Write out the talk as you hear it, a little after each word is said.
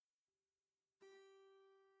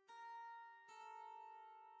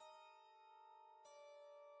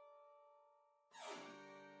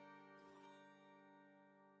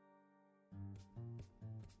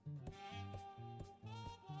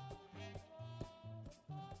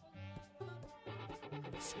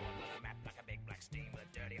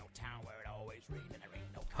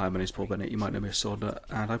Hi, my name's Paul Bennett. You might know me as Swordnut,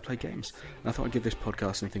 and I play games. And I thought I'd give this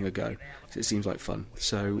podcasting thing a go, because it seems like fun.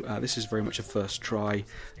 So this is very much a first try.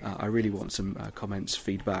 I really want some comments,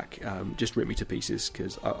 feedback. Just rip me to pieces,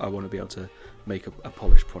 because I want to be able to make a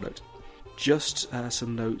polished product. Just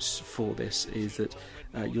some notes for this is that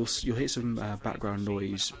you'll hear some background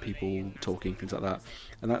noise, people talking, things like that,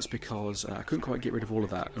 and that's because I couldn't quite get rid of all of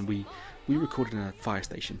that, and we recorded in a fire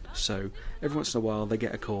station, so every once in a while they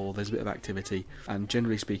get a call, there's a bit of activity, and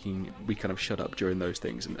generally speaking we kind of shut up during those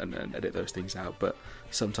things and edit those things out, but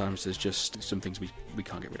sometimes there's just some things we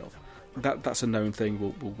can't get rid of. That's a known thing.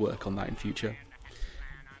 We'll work on that in future.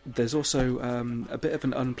 There's also a bit of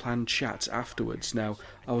an unplanned chat afterwards. Now,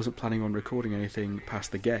 I wasn't planning on recording anything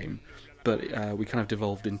past the game, but we kind of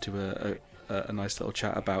devolved into a nice little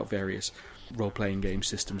chat about various role-playing game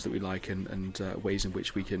systems that we like and ways in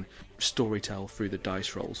which we can storytell through the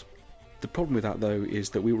dice rolls. The problem with that, though, is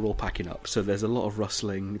that we were all packing up, so there's a lot of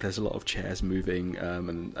rustling, there's a lot of chairs moving,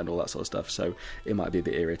 and all that sort of stuff, so it might be a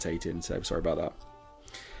bit irritating, so sorry about that.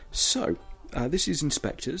 So, this is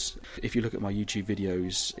Inspectors. If you look at my YouTube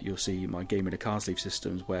videos, you'll see my Game in a Card Sleeve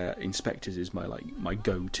systems, where Inspectors is my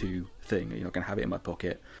go-to thing. You're not going to have it in my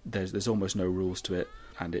pocket. There's almost no rules to it,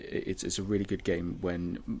 and it's a really good game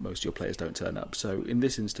when most of your players don't turn up. So in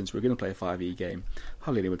this instance, we're going to play a 5e game.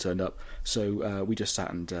 Hardly anyone turned up, so we just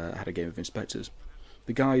sat and had a game of Inspectors.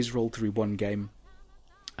 The guys rolled through one game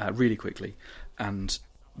really quickly, and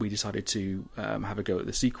we decided to have a go at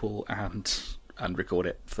the sequel and record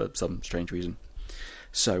it for some strange reason.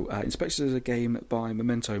 So, Inspectors is a game by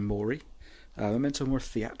Memento Mori. Memento Mori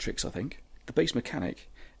Theatrics, I think. The base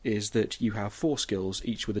mechanic is that you have 4 skills,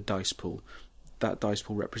 each with a dice pool. That dice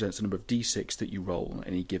pool represents the number of d6 that you roll on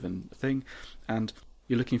any given thing, and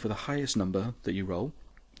you're looking for the highest number that you roll.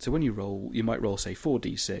 So when you roll, you might roll, say,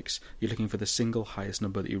 4d6. You're looking for the single highest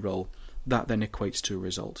number that you roll. That then equates to a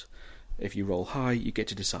result. If you roll high, you get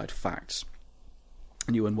to decide facts,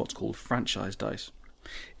 and you earn what's called franchise dice.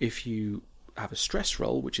 If you have a stress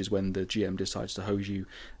roll, which is when the GM decides to hose you,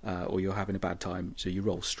 or you're having a bad time, so you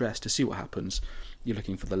roll stress to see what happens, you're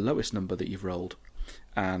looking for the lowest number that you've rolled,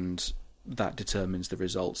 and that determines the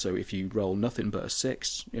result. So if you roll nothing but a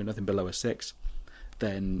 6, nothing below a 6,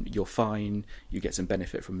 then you're fine, you get some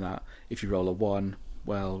benefit from that. If you roll a 1,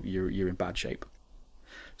 well, you're in bad shape.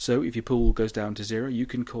 So if your pool goes down to 0, you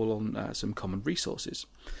can call on some common resources.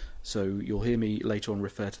 So you'll hear me later on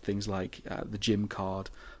refer to things like the gym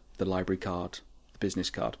card, the library card, the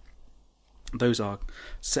business card. Those are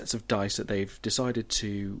sets of dice that they've decided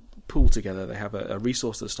to pool together. They have a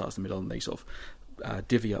resource that starts in the middle, and they sort of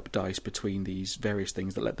divvy up dice between these various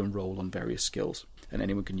things that let them roll on various skills, and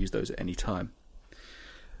anyone can use those at any time.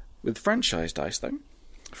 With franchise dice, though,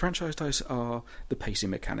 franchise dice are the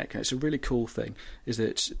pacing mechanic, and it's a really cool thing, is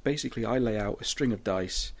that basically I lay out a string of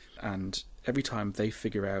dice, and every time they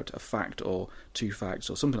figure out a fact or 2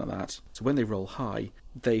 facts or something like that, so when they roll high,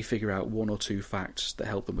 they figure out 1 or 2 facts that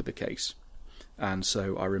help them with the case. And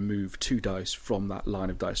so I remove 2 dice from that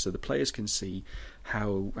line of dice, so the players can see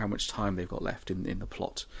how much time they've got left in the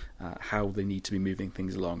plot, how they need to be moving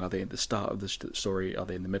things along. Are they at the start of the story? Are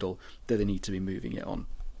they in the middle? Do they need to be moving it on?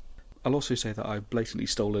 I'll also say that I've blatantly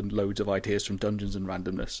stolen loads of ideas from Dungeons and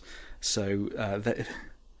Randomness. So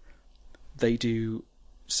they do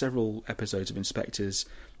several episodes of Inspectors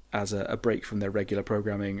as a break from their regular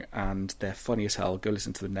programming, and they're funny as hell. Go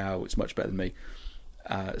listen to them now, it's much better than me.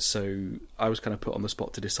 So I was kind of put on the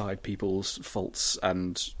spot to decide people's faults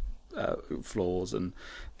and flaws and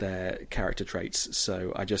their character traits,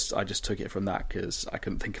 so I just took it from that because I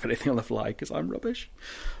couldn't think of anything on the fly because I'm rubbish.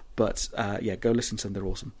 But yeah, go listen to them, they're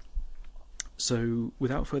awesome. So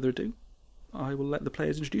without further ado, I will let the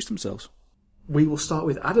players introduce themselves. We will start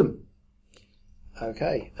with Adam.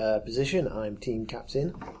 Okay, position, I'm team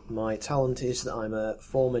captain. My talent is that I'm a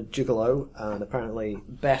former gigolo and apparently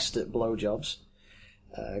best at blowjobs.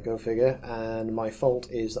 Go figure. And my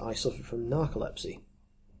fault is that I suffer from narcolepsy.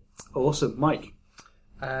 Awesome. Mike?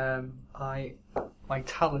 My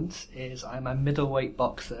talent is I'm a middleweight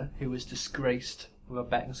boxer who was disgraced with a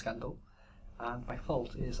betting scandal. And my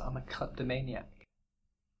fault is I'm a kleptomaniac.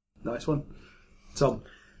 Nice one. Tom?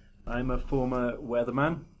 I'm a former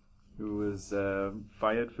weatherman who was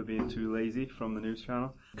fired for being too lazy from the news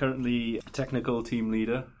channel. Currently technical team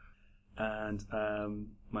leader, and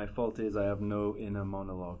my fault is I have no inner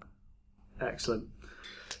monologue. Excellent.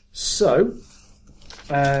 So,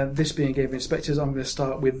 this being a game of Inspectors, I'm going to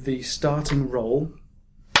start with the starting roll,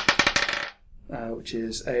 which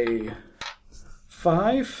is a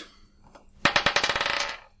 5,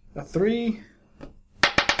 a 3,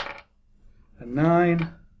 a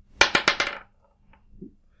 9,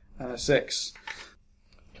 and a 6.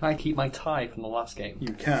 Can I keep my tie from the last game?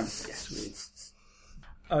 You can. Yes, please.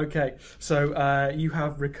 Okay, so you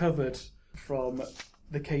have recovered from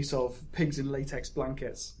the case of pigs in latex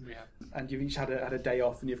blankets. Yeah. And you've each had a day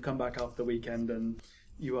off, and you've come back after the weekend, and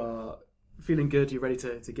you are feeling good. You're ready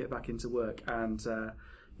to get back into work, and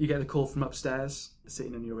you get the call from upstairs,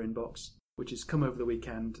 sitting in your inbox, which has come over the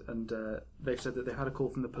weekend, and they've said that they had a call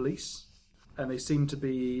from the police, and they seem to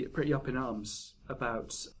be pretty up in arms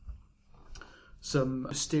about some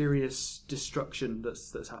mysterious destruction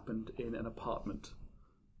that's happened in an apartment.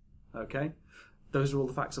 Okay? Those are all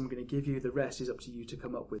the facts I'm going to give you. The rest is up to you to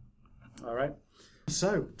come up with. All right?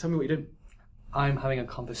 So, tell me what you did. I'm having a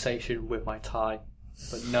conversation with my tie,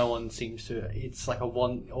 but no one seems to. It's like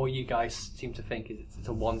all you guys seem to think it's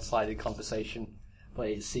a one-sided conversation, but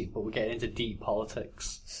we're getting into deep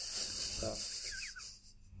politics. So.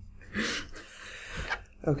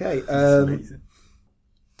 Okay.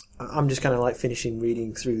 I'm just kind of like finishing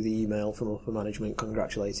reading through the email from upper management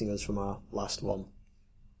congratulating us from our last one.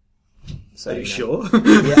 So, Are you sure?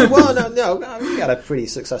 Yeah. Well, no. We had a pretty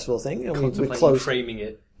successful thing. We closed. Framing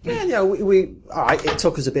it. Yeah, we all right, it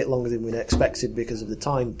took us a bit longer than we'd expected because of the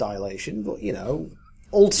time dilation, but,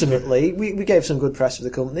 ultimately, we gave some good press for the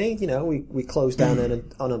company. We closed down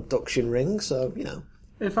an abduction ring, so,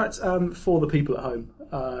 In fact, for the people at home,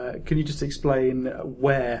 can you just explain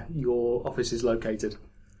where your office is located?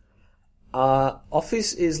 Our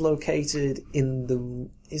office is located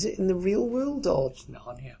is it in the real world, or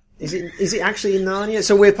Narnia. is it actually in Narnia?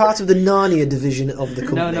 So we're part of the Narnia division of the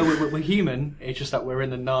company. No, we're human. It's just that we're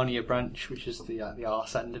in the Narnia branch, which is the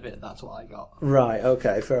arse end of it. That's what I got. Right,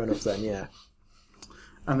 okay, fair enough then, yeah.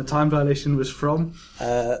 And the time violation was from?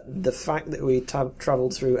 The fact that we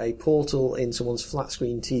travelled through a portal in someone's flat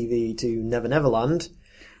screen TV to Never Neverland,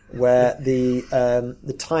 where the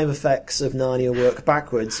time effects of Narnia work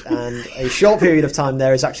backwards, and a short period of time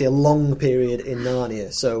there is actually a long period in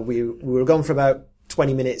Narnia. So we were gone for about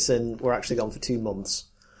 20 minutes, and we're actually gone for 2 months.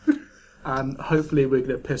 And hopefully we're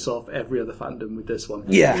going to piss off every other fandom with this one.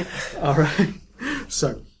 Yeah. All right.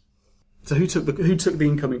 So who took the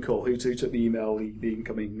incoming call? Who took the email, the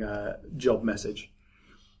incoming job message?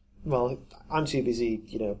 Well, I'm too busy,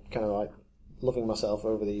 kind of like loving myself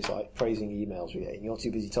over these like praising emails we get, and you're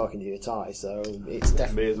too busy talking to your tie, so it's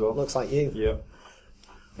definitely Me as well. looks like you. Yeah.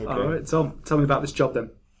 Okay. All right, Tom, tell me about this job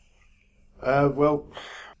then. Well,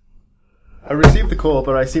 I received the call,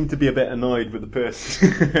 but I seemed to be a bit annoyed with the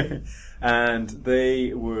person. And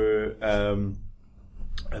they were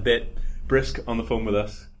a bit brisk on the phone with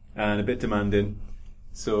us and a bit demanding.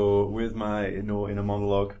 So with my in a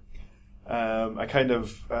monologue, I kind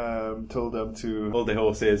of told them to hold their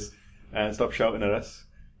horses and stop shouting at us,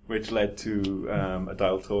 which led to a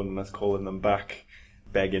dial tone and us calling them back,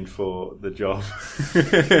 begging for the job.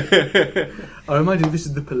 I remind you, this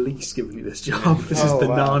is the police giving you this job. This is the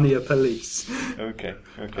Narnia police. Okay.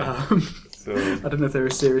 So I don't know if they're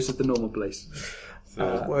as serious as the normal police.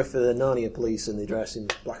 What if the Narnia police and they dress in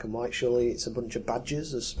black and white? Surely it's a bunch of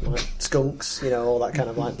badgers, as like skunks, all that kind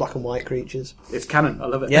of like black and white creatures. It's canon. I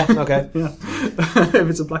love it. Yeah. Okay. Yeah. If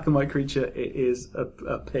it's a black and white creature, it is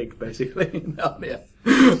a pig, basically. In Narnia.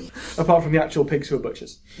 Apart from the actual pigs who are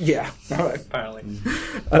butchers. Yeah. All right. Apparently.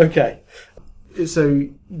 Okay. So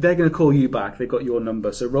they're going to call you back. They've got your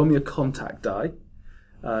number. So roll me a contact die.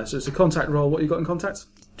 So it's a contact roll. What you got in contact?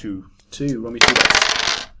 2. Roll me 2 dice.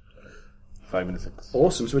 5 and a 6.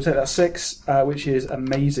 Awesome. So we'll take that 6, which is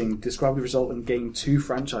amazing. Describe the result and gain 2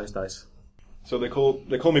 franchise dice. So they call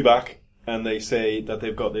me back and they say that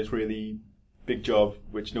they've got this really big job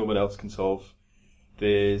which no one else can solve.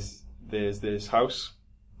 There's this house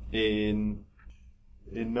in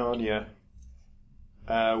Narnia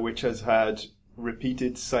which has had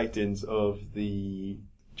repeated sightings of the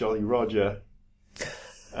Jolly Roger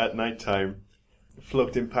at night time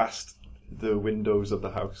floating past the windows of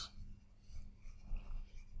the house.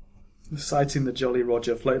 Sighting the Jolly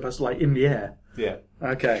Roger floating past, like, in the air. Yeah.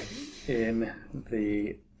 Okay. In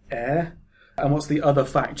the air. And what's the other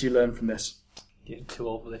fact you learned from this? Getting too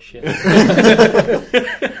old for this shit.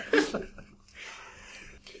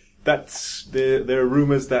 There are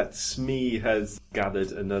rumours that Smee has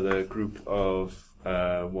gathered another group of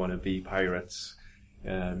wannabe pirates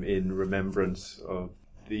in remembrance of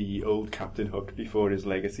the old Captain Hook before his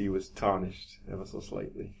legacy was tarnished ever so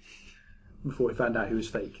slightly. Before we found out he was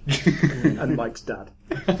fake. And Mike's dad.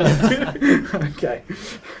 Okay.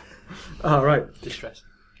 All right. Distress.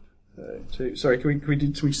 Sorry, can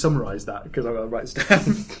we summarise that? Because I've got to write this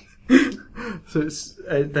down. So it's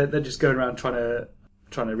they're just going around trying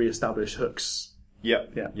to re-establish Hook's. Yeah.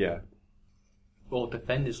 Yeah. Or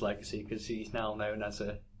defend his legacy, because he's now known as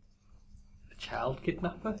a child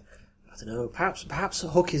kidnapper. I don't know. Perhaps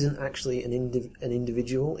Hook isn't actually an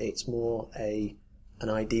individual. It's more an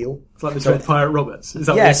ideal. It's like the Dread Pirate Roberts. Is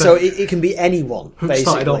that what Yeah, you're so saying? it can be anyone. Hook basically.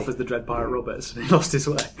 started off as the Dread Pirate Roberts and he lost his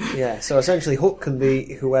way. Yeah, so essentially Hook can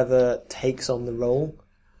be whoever takes on the role.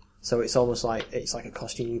 So it's almost like it's like a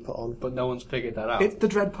costume you put on. But no one's figured that out. It's the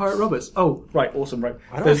Dread Pirate Roberts. Oh, right, awesome, right.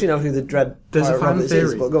 I don't actually know who the Dread There's a Pirate fan Roberts theory.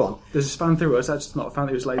 is, but go on. There's this fan theory. Well, it's actually not a fan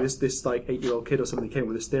theory. It was like this like 8-year-old kid or something came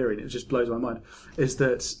with this theory, and it just blows my mind. Is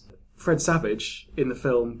that Fred Savage in the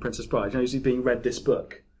film Princess Bride? You know, he's being read this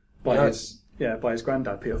book by his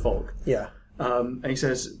granddad Peter Falk. Yeah. And he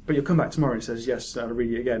says, "But you'll come back tomorrow." And he says, "Yes, I'll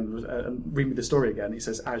read it again. Read me the story again." He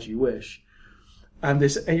says, "As you wish." And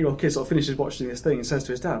this 8-year-old kid sort of finishes watching this thing and says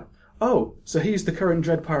to his dad, "Oh, so he's the current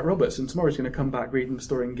Dread Pirate Roberts, and tomorrow he's going to come back, read him the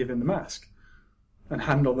story, and give him the mask, and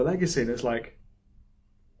hand on the legacy." And it's like,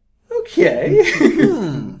 okay,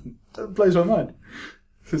 that blows my mind.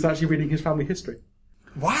 So it's actually reading his family history.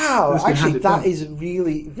 Wow, It's been actually, handed that down. is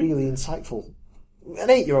really, really insightful. An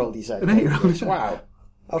 8-year-old, you said? An 8-year-old, yeah. Wow.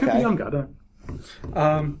 Could be Okay. younger, I don't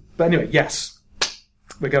know. But anyway, yes,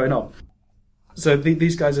 we're going on. So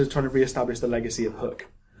these guys are trying to re-establish the legacy of Hook,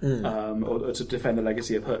 or to defend the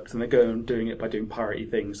legacy of Hook, and they're going and doing it by doing piratey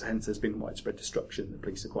things. Hence, there's been widespread destruction. The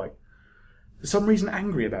police are quite, for some reason,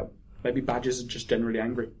 angry about. Maybe badgers are just generally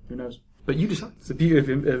angry. Who knows? But you decide. It's the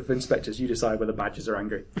beauty of inspectors. You decide whether badgers are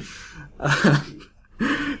angry.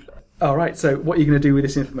 All right. So, what are you going to do with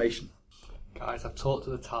this information? Guys, I've talked to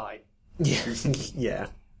the Thai, Yeah.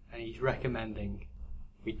 and he's recommending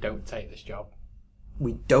we don't take this job.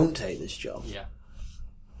 We don't take this job. Yeah.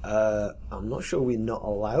 I'm not sure we're not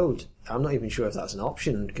allowed. I'm not even sure if that's an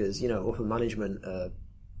option because, upper management,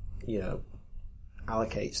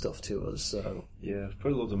 allocate stuff to us. So Yeah,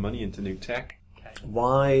 put a lot of money into new tech.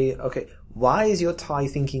 why is your Thai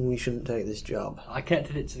thinking we shouldn't take this job? I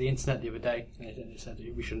connected it to the internet the other day, and it said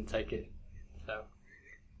we shouldn't take it. So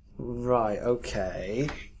Right, okay.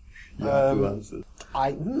 Who answers?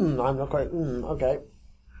 I'm not quite, okay.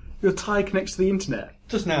 Your tie connects to the internet.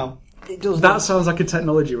 just now, It does That not. sounds like a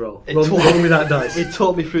technology roll. It Roll taught- roll me that dice. it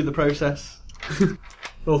taught me through the process.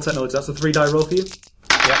 Roll technology. That's a 3-die roll for you.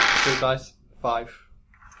 Yeah, 3 dice, 5.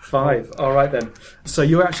 5. All right then. So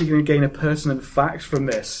you're actually going to gain a pertinent fact from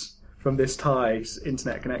this tie's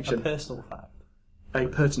internet A connection. personal fact. A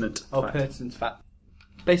pertinent Oh, fact. pertinent fact.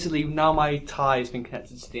 Basically, now my tie has been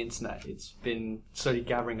connected to the internet, it's been slowly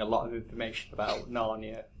gathering a lot of information about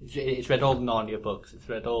Narnia. It's read all the Narnia books. It's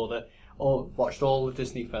read watched all the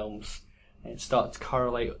Disney films, and it started to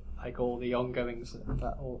correlate like all the ongoings,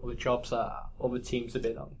 all the jobs that all the teams have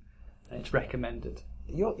been on, and it's recommended.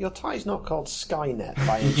 Your tie's not called Skynet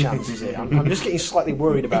by any chance, is it? I'm just getting slightly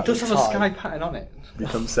worried about It does the have a tie. sky pattern on it,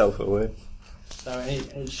 Become self-aware. so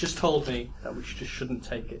it's just told me that we just shouldn't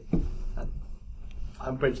take it.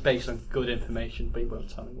 But it's based on good information, but he won't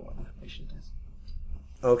tell me what information it is.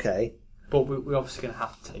 Okay. But we're obviously going to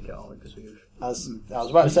have to take it on because we've. As I was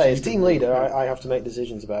about to say, as team leader, I have to make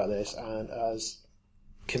decisions about this, and as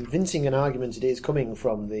convincing an argument it is coming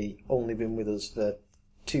from the only been with us for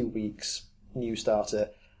 2 weeks new starter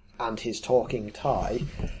and his talking tie,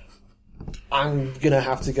 I'm going to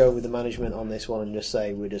have to go with the management on this one and just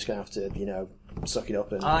say we're just going to have to, suck it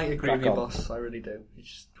up and I agree crack with you, on. boss. I really do. It's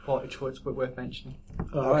just thought it's worth mentioning.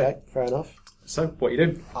 All Okay, right. fair enough. So what you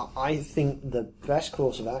do? I think the best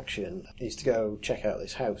course of action is to go check out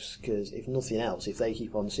this house, because if nothing else, if they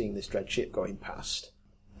keep on seeing this dread ship going past,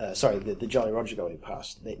 the Jolly Roger going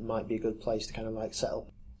past, it might be a good place to kind of like set up,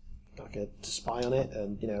 to spy on it,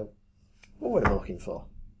 and what word am I looking for?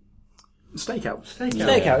 Stakeout. Stakeout,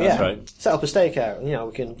 yeah. That's right. Set up a stakeout.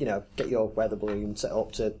 We can get your weather balloon set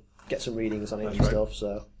up to get some readings on it and right. stuff.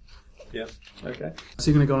 So Yeah. Okay. So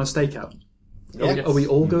you're going to go on a stakeout. yeah. Are we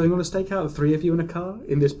all going on a stakeout? The 3 of you in a car?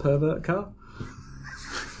 In this pervert car?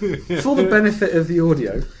 For the benefit of the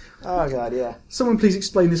audio, Oh god, yeah. someone please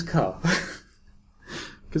explain this car.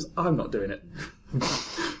 Because I'm not doing it.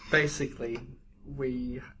 Basically,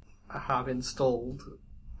 we have installed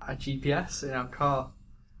a GPS in our car,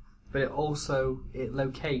 but it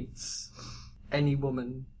locates any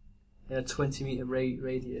woman in a 20-metre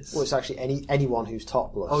radius. Well, it's actually anyone who's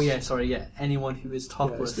topless. Oh yeah, sorry, yeah, anyone who is Yeah,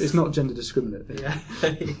 topless. it's not gender discriminate. Yeah,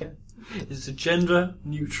 yeah. It's a gender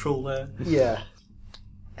neutral there. Yeah.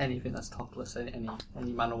 Anything that's topless, any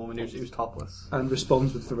man or woman who's topless. And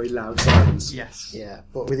responds with very loud silence. Yes. Yeah,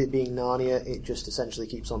 but with it being Narnia, it just essentially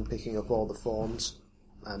keeps on picking up all the forms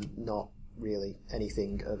and not really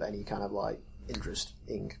anything of any kind of like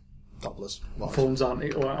interesting. topless. What? Forms aren't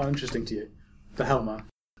interesting to you. The hell, man.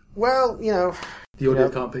 Well, The audio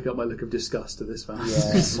can't pick up my look of disgust at this fan.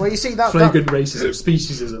 yeah. Well, you see that. Flagrant racism,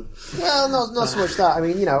 speciesism. Well, not so much that. I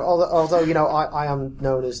mean, although I am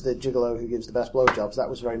known as the gigolo who gives the best blowjobs, that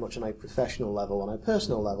was very much on a professional level. On a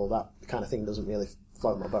personal level, that kind of thing doesn't really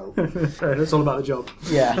float my boat. It's all about the job.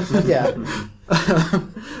 Yeah, yeah.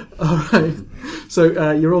 All right.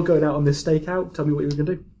 So you're all going out on this stakeout. Tell me what you were going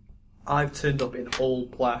to do. I've turned up in all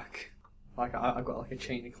black. Like I've got like a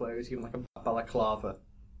chain of clothes, even like a balaclava,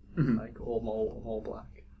 like all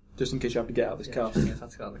black. Just in case you have to get out of this car. Just in case I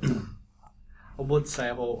have to get out of the car. I would say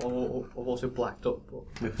I've also blacked up, but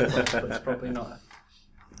it's probably not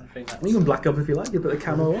a thing. You can black up if you like. You put the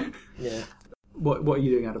camo on. Yeah. What are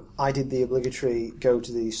you doing, Adam? I did the obligatory go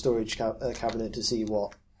to the storage cabinet to see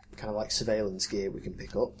what kind of like surveillance gear we can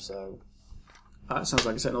pick up. So That sounds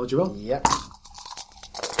like a technology roll. Yep.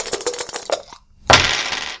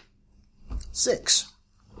 6.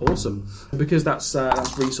 Awesome. Because that's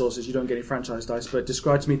resources, you don't get any franchise dice, but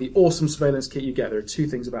describe to me the awesome surveillance kit you get. There are 2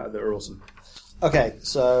 things about it that are awesome. Okay,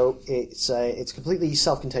 so it's a completely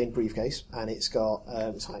self-contained briefcase, and it's got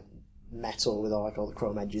it's like metal with all the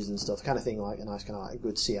chrome edges and stuff, kind of thing like a nice kind of like a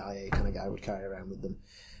good CIA kind of guy would carry around with them.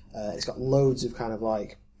 It's got loads of kind of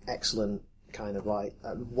like excellent kind of like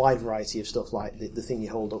a wide variety of stuff, like the thing you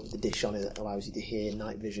hold up with the dish on it that allows you to hear,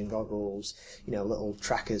 night vision goggles, little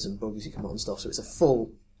trackers and bugs you can put on stuff. So it's a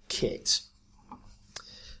full kit.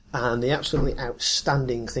 And the absolutely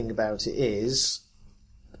outstanding thing about it is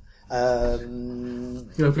You open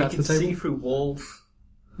You it to can the see table. through walls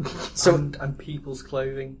so and people's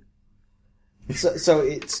clothing. so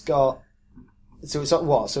it's got. So it's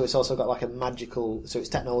what? So it's also got like a magical. So it's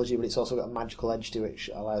technology, but it's also got a magical edge to it, which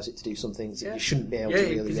allows it to do some things that you shouldn't be able to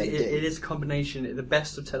really do. It is a combination, the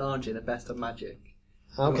best of technology and the best of magic.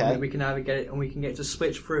 Okay. We can either get it, and we can get it to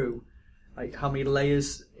switch through, like how many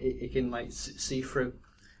layers it can like see through.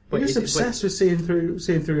 You're just obsessed with seeing through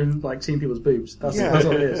and like seeing people's boobs. That's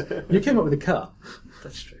all it is. You came up with a car.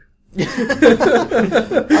 That's true.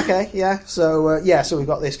 Okay, yeah. So so we've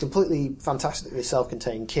got this completely fantastically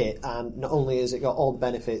self-contained kit, and not only has it got all the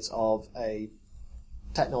benefits of a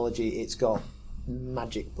technology, it's got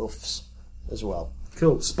magic buffs as well.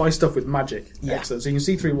 Cool. Spy stuff with magic. Yeah. Excellent. So you can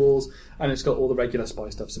see through walls, and it's got all the regular spy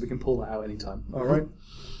stuff, so we can pull that out anytime. All right.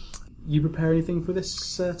 You prepare anything for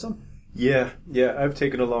this, Tom? Yeah. I've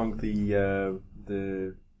taken along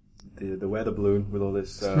the weather balloon with all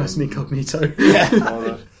this. Nice and incognito. all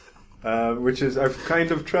that, which is I've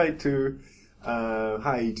kind of tried to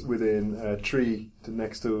hide within a tree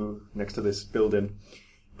next to this building,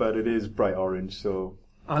 but it is bright orange, so.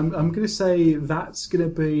 I'm going to say that's going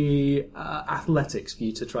to be athletics for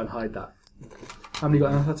you to try and hide that. How many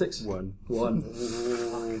got in athletics? 1. 1.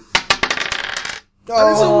 Oh,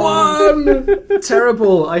 That is a 1!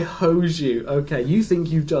 Terrible. I hose you. Okay, you think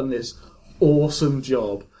you've done this awesome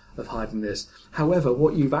job of hiding this. However,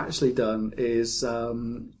 what you've actually done is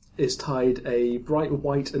tied a bright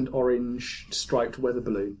white and orange striped weather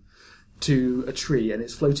balloon to a tree, and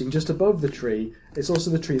it's floating just above the tree. It's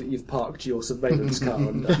also the tree that you've parked your surveillance car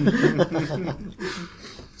under.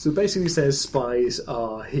 So it basically says spies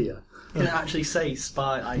are here. Can it actually say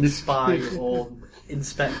spy or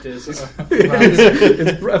inspectors?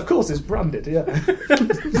 Of course, it's branded. Yeah,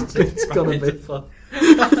 it's gotta be.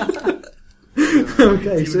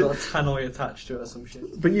 Okay, It's so got a tannoy attached to it or some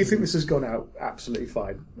shit. but you think this has gone out absolutely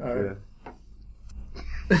fine.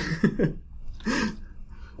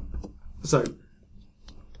 So,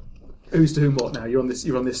 who's doing what now? You're on this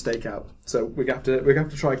stakeout. So we have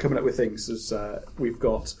to try coming up with things. As we've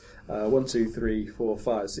got 1, 2, 3, 4,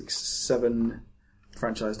 5, 6, 7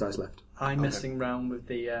 franchise dice left. I'm messing around with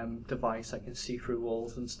the device. I can see through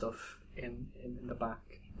walls and stuff in the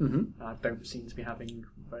back. Mm-hmm. I don't seem to be having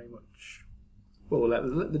very much. Well,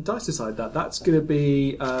 let the dice decide that. That's going to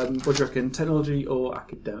be what do you reckon? Technology or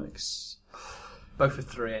academics? Both are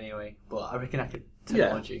 3 anyway, but I reckon I could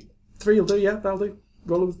technology. 3 will do. Yeah, that'll do.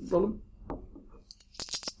 Roll them.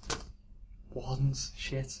 Ones,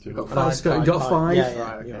 shit. You Got Oh, it's you got 5. Yeah,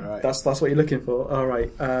 Right, okay. you're right. That's what you're looking for. All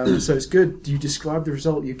right. So it's good. You describe the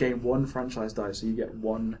result. You gain 1 franchise die, so you get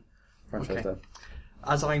 1 franchise Okay. die.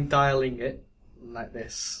 As I'm dialing it like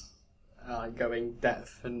this, going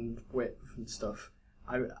depth and width and stuff,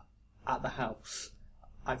 at the house,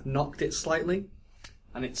 I've knocked it slightly,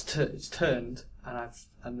 and it's turned,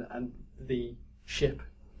 and the ship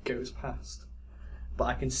goes past, but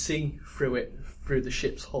I can see through the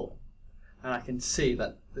ship's hull, and I can see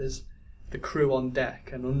that there's the crew on deck,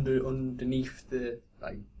 and underneath the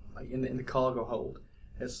in the cargo hold,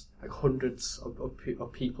 there's like hundreds of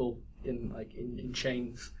people in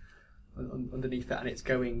chains, underneath it, and it's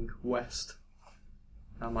going west.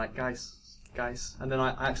 And I'm like, guys, and then I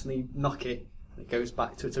accidentally knock it, and it goes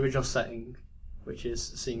back to its original setting, which is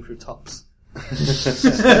seeing through tops. Is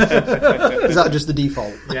that just the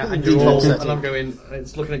default? Yeah, and Default and setting. I'm going, and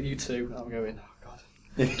it's looking at you two, and I'm going, oh god.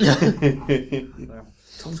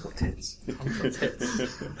 So, Tom's got tits. Tom's got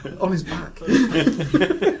tits. On his back. You might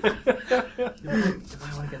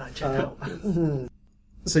want to get that checked out.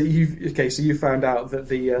 So you found out that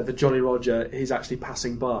the Jolly Roger is actually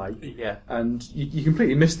passing by. Yeah. And you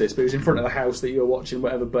completely missed this, but it was in front of the house that you were watching,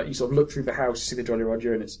 whatever. But you sort of look through the house, you see the Jolly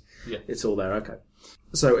Roger, and it's all there. Okay.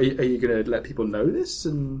 So are you going to let people know this?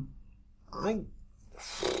 And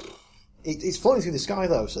It's floating through the sky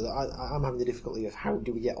though, so that I'm having the difficulty of how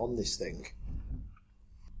do we get on this thing?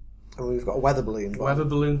 I mean, we've got a weather balloon. but Weather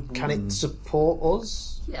balloon. Can it support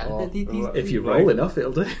us? Yeah, Or- if you roll enough,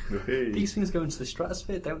 it'll do. these things go into the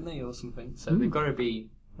stratosphere, don't they, or something? So they've got to be.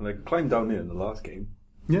 Well, I climbed down here in the last game.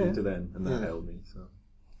 Yeah. To then, and that held me. So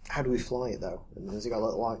How do we fly it though? I mean, has it got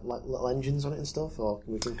little engines on it and stuff, or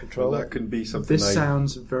we can control well, that it? could be something. This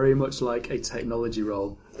sounds very much like a technology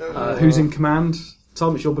roll. Who's in command?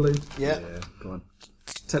 Tom, it's your balloon. Yeah. Yeah, go on.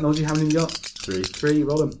 Technology, how many have you got? 3, 3,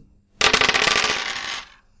 roll them.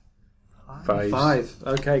 5. 5.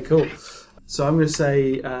 Okay, cool. So I'm going to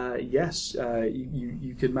say yes.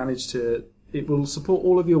 You can manage to. It will support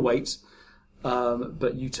all of your weight,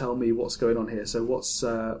 but you tell me what's going on here. So what's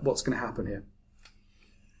going to happen here?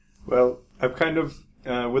 Well, I've kind of,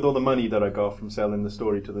 with all the money that I got from selling the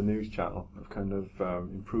story to the news channel, I've kind of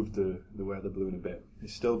improved the weather balloon a bit.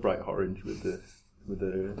 It's still bright orange with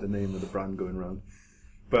the name of the brand going around,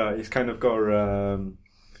 but it's kind of got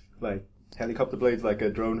like helicopter blades like a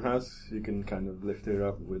drone has. You can kind of lift it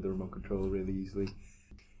up with the remote control really easily.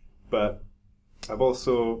 But I've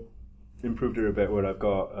also improved it a bit where I've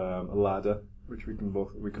got a ladder which we can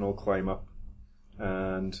all climb up,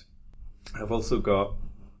 and I've also got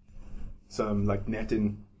some like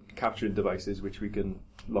netting capturing devices which we can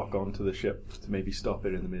lock onto the ship to maybe stop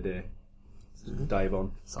it in the midair. Dive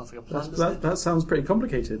on. Sounds like a plan. doesn't it? That sounds pretty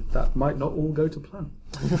complicated. That might not all go to plan.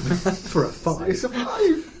 For a 5. It's a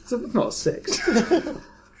 5. It's not a 6.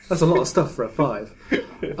 That's a lot of stuff for a 5.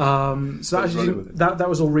 So Running actually, with it. that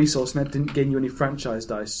was all resource, and that didn't gain you any franchise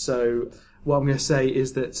dice. So what I'm going to say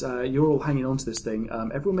is that you're all hanging on to this thing.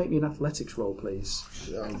 Everyone make me an athletics roll, please.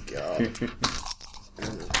 Oh god.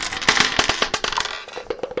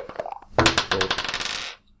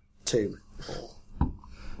 2.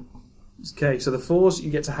 Okay, so the 4s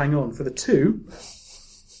you get to hang on. For the 2,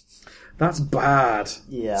 that's bad.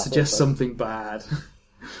 Yeah, I thought Suggest so. something bad.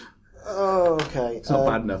 Oh, okay. It's not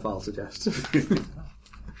bad enough, I'll suggest.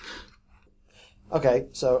 Okay,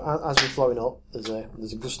 so as we're flowing up,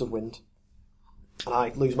 there's a gust of wind, and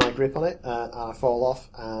I lose my grip on it, and I fall off,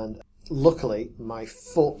 and luckily my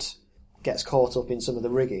foot gets caught up in some of the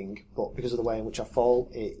rigging, but because of the way in which I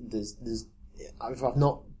fall, if I've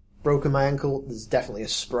not broken my ankle, there's definitely a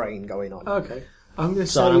sprain going on. Okay. I'm going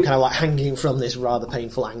to So say I'm kind of like hanging from this rather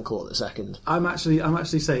painful ankle at the second. I'm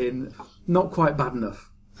actually saying not quite bad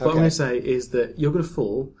enough. What I'm Okay. going to say is that you're going to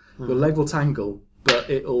fall, your leg will tangle, but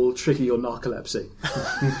it'll trigger your narcolepsy.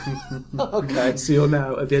 Okay. So you're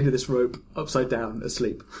now at the end of this rope, upside down,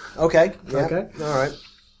 asleep. Okay. Yeah. Okay. All right.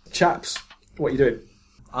 Chaps, what are you doing?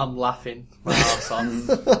 I'm laughing my arse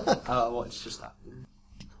off. What's just happened?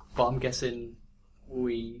 But I'm guessing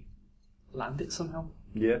we land it somehow.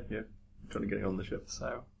 Yeah. Trying to get it on the ship.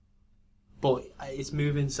 So, but it's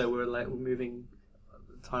moving, so we're moving,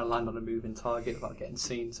 trying to land on a moving target without getting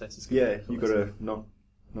seen. So it's just gonna Yeah, be you got to knock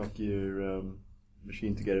your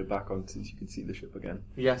machine to get it back on so you can see the ship again.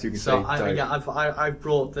 Yeah. So you can So say dive. I've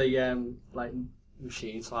brought the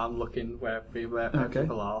machine, so I'm looking where Okay.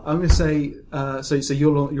 people are. I'm going to say, so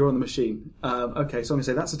you're on the machine. Okay, so I'm going to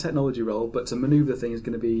say that's a technology roll, but to manoeuvre the thing is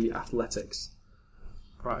going to be athletics.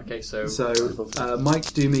 Right. Okay. So So,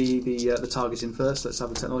 Mike, do me the targeting first. Let's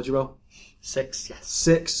have a technology roll. 6. Yes.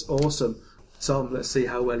 6, awesome. Tom, let's see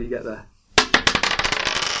how well you get there.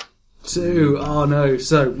 2, oh no.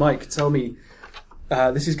 So, Mike, tell me,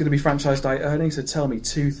 this is going to be franchise die earning, so tell me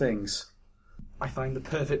 2 things. I find the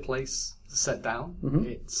perfect place to set down. Mhm.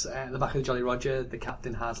 It's at the back of the Jolly Roger. The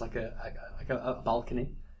captain has like a balcony.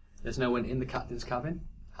 There's no one in the captain's cabin,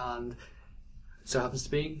 and so it happens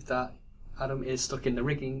to be that Adam is stuck in the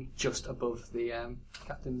rigging just above the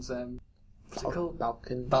captain's what's it called?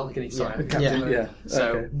 Balcony. Sorry, Yeah. So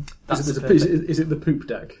Okay. that's Is the it, perfect- is it the poop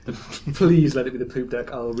deck? Please let it be the poop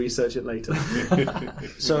deck. I'll research it later.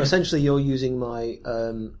 So essentially, you're using my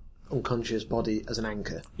unconscious body as an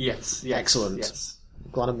anchor. Yes. Excellent. Yes.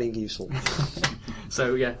 Glad I'm being useful.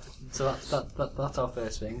 So yeah, So that's our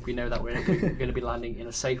first thing. We know that we're going to be landing in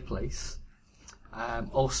a safe place.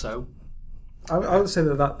 Also, I would say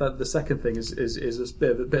that the second thing is a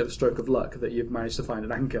bit of a stroke of luck that you've managed to find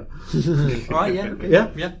an anchor. right? Yeah. Okay.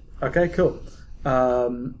 Yeah. Okay. Cool.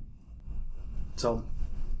 Tom,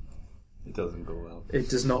 It doesn't go well. it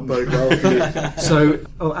does not bode well for you. So,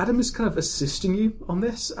 Adam is kind of assisting you on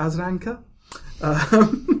this as an anchor.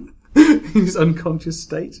 In his unconscious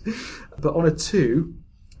state, but on a 2,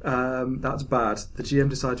 that's bad. The GM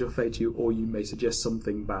decides your fate to you, or you may suggest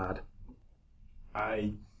something bad.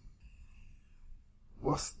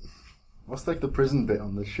 What's like the prison bit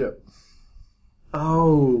on the ship?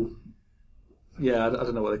 Oh, yeah, I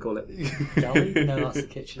don't know what they call it. Galley? No, that's the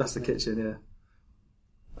kitchen. That's the kitchen, yeah.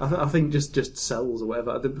 I think just cells or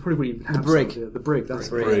whatever. They probably wouldn't even have The brig. cells, yeah. The brig. That's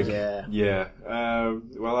the Brig, yeah. Yeah.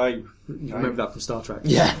 Well, You remember that from Star Trek?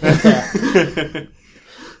 Yeah.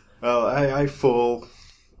 Well, I fall.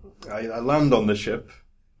 I land on the ship,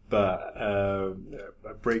 but I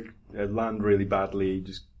land really badly.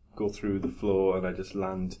 Just go through the floor, and I just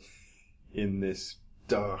land in this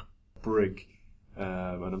dark brig,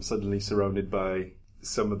 and I'm suddenly surrounded by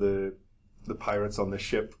some of the pirates on the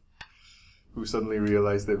ship, who suddenly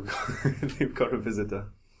realise they've got a visitor.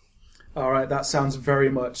 All right, that sounds very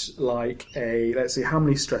much like a... Let's see, how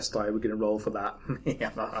many stress die are we going to roll for that?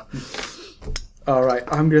 All right,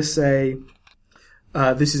 I'm going to say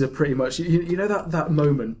this is a pretty much... You know that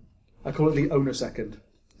moment? I call it the Ono second.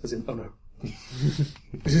 As in, oh no.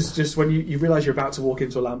 It's just when you realise you're about to walk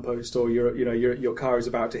into a lamppost, or your car is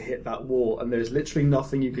about to hit that wall, and there's literally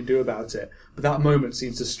nothing you can do about it. But that moment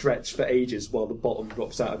seems to stretch for ages while the bottom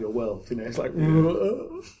drops out of your world. It's like...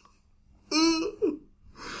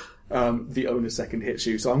 the owner second hits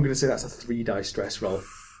you, so I'm going to say that's a 3 die stress roll.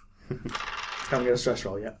 Can we get a stress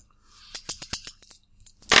roll? Yeah.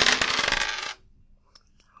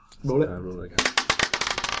 Roll it. Roll again.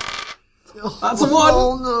 That's a 1.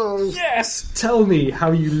 Oh no! Yes. Tell me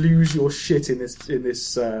how you lose your shit in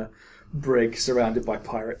this brig surrounded by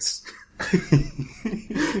pirates.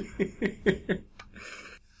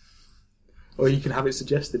 Or you can have it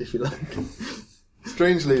suggested if you like.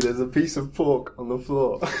 Strangely, there's a piece of pork on the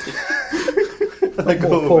floor. And I More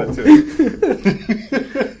go over pork. to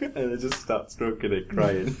it. And I just start stroking it,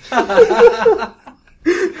 crying.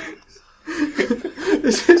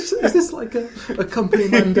 Is this like a company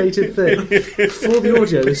mandated thing? For the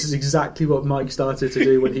audio, this is exactly what Mike started to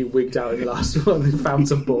do when he wigged out in the last one and found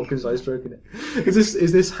some pork and started stroking it.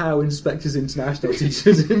 Is this how Inspectors International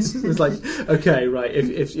teaches it? It's like, okay, right,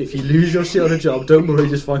 if you lose your shit on a job, don't worry,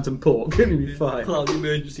 just find some pork and you'll be fine. Pull out the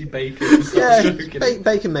emergency bacon and start Yeah, stroking it.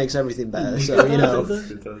 bacon makes everything better, so, you know.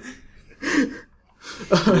 It does.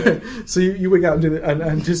 So you wig out and do it,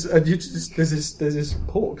 and you just there's this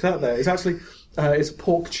pork out there. It's actually it's a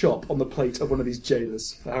pork chop on the plate of one of these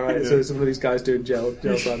jailers. All right, so it's one of these guys doing jail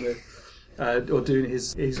time there, or doing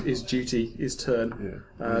his duty, his turn,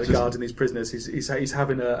 guarding these prisoners. He's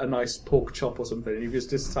having a nice pork chop or something, and he just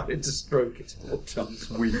decided to stroke his pork chop.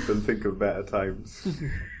 Weep and think of better times.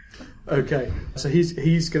 Okay, so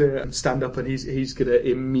he's gonna stand up and he's gonna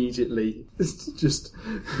immediately just.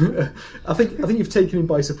 I think you've taken him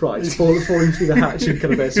by surprise, falling through the hatch and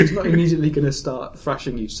kind of there. So he's not immediately gonna start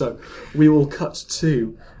thrashing you. So we will cut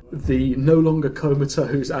to the no longer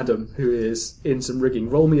comatose Adam, who is in some rigging.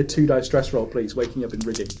 Roll me a 2 die stress roll, please. Waking up in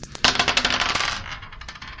rigging.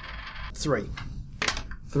 3.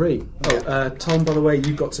 3. Oh, Tom. By the way,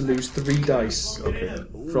 you've got to lose 3 dice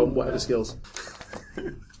from whatever skills.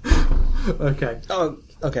 Okay. Oh,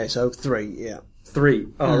 okay, so 3, yeah. 3.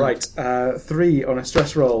 All right. 3 on a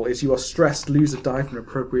stress roll is you are stressed, lose a die for an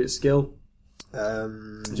appropriate skill.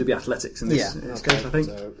 Which would be athletics in this, case, I think.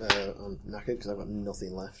 So I'm knackered because I've got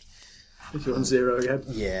nothing left. If you're on 0 again.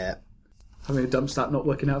 Yeah. Having a dump stat not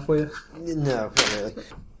working out for you? No, not really.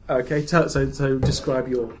 Okay, so describe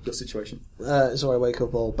your situation. So I wake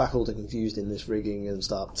up all baffled and confused in this rigging and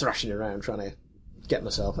start thrashing around trying to get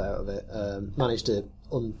myself out of it. Managed to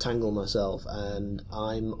untangle myself, and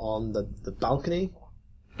I'm on the balcony,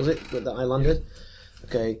 was it, that I landed?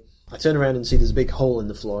 Okay, I turn around and see there's a big hole in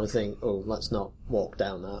the floor and think, oh, let's not walk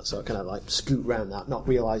down that, so I kind of like scoot round that, not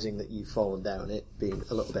realising that you've fallen down it, being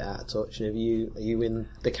a little bit out of touch. And are you in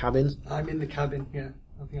the cabin? I'm in the cabin, yeah.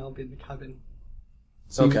 I think I'll be in the cabin.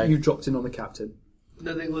 So Okay. you dropped in on the captain.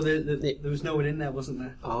 No, there was no one in there, wasn't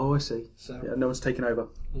there? Oh, I see. So Yeah, no one's taken over.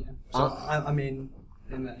 yeah. So I'm in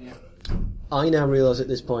there, yeah. I now realise at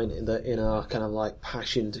this point that in our kind of like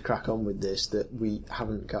passion to crack on with this, that we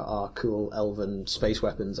haven't got our cool elven space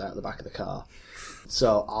weapons out the back of the car.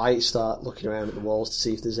 So I start looking around at the walls to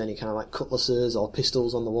see if there's any kind of like cutlasses or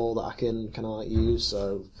pistols on the wall that I can kind of like use.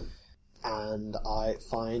 So and I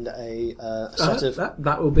find a set of...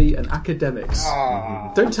 That will be an academics.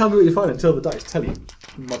 Don't tell me what you find until the dice tell you,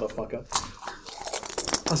 motherfucker.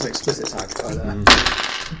 That's an explicit tag.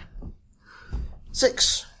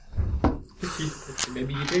 6.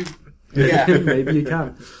 Maybe you do. Yeah. Maybe you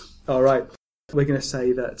can. All right. We're going to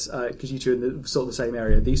say that because you two are in the sort of the same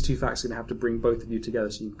area, these two facts are going to have to bring both of you together,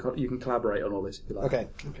 so you can collaborate on all this if you like. Okay.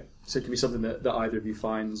 So it can be something that either of you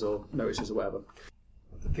finds or notices or whatever.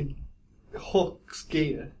 The Hook's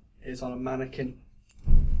gear is on a mannequin,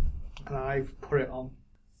 and I've put it on.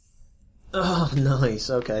 Oh, nice.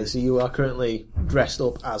 Okay, so you are currently dressed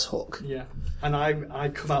up as Hook. Yeah, and I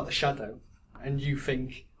come out the shadow, and you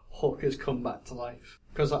think Hook has come back to life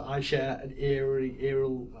because I share an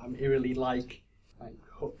eerily like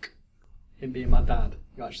Hook, him being my dad.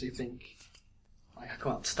 You actually think I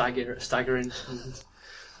come out staggering.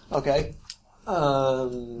 Okay.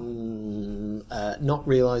 Not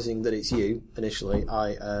realising that it's you initially,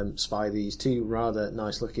 I spy these two rather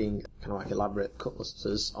nice-looking, kind of like elaborate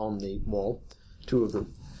cutlasses on the wall, 2 of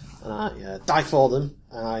them, and I dive for them,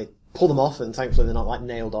 and I pull them off, and thankfully they're not like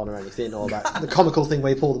nailed on or anything, or that the comical thing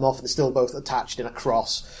where you pull them off and they're still both attached in a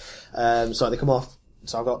cross. So they come off.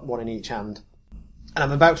 So I've got one in each hand, and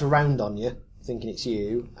I'm about to round on you, thinking it's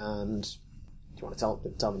you. And do you want to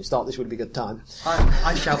tell me to start? This would be a good time.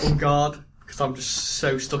 I shout on guard because I'm just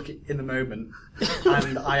so stuck in the moment,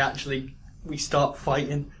 and we start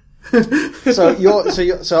fighting. So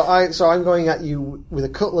I'm going at you with a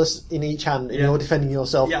cutlass in each hand, and you're defending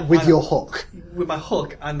yourself with your hook. With my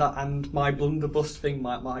hook and my blunderbuss thing,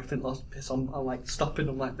 my flintlock piss. I'm like stopping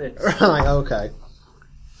them like this. Right. Okay.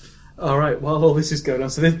 All right. While all this is going on,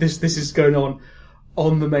 so this is going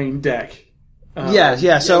on the main deck.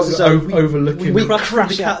 Yeah. So overlooking. We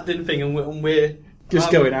crash the captain thing, and we're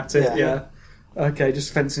just going at it. Yeah. Okay,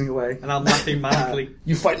 just fencing away. And I'm laughing manically.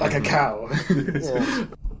 You fight like a cow. Yeah.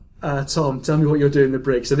 Tom, tell me what you're doing in the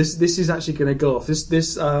brig. So this is actually going to go off. This we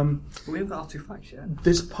haven't got our 2 facts yet.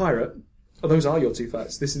 This pirate. Oh, those are your 2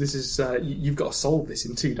 facts. This is you've got to solve this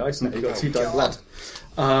in 2 dice now. You've got 2 dice left.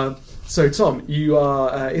 So Tom, you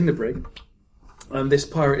are in the brig, and this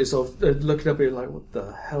pirate is sort of looking up at you like, "What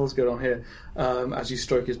the hell's going on here?" As you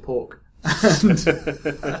stroke his pork. And,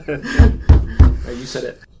 you said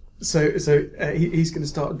it. So he's going to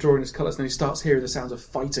start drawing his colours, and then he starts hearing the sounds of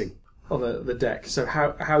fighting on the deck. So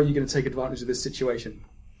how are you going to take advantage of this situation?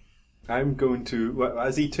 I'm going to,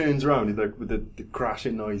 as he turns around with the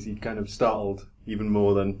crashing noise, he's kind of startled even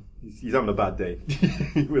more than he's having a bad day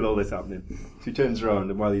with all this happening. So he turns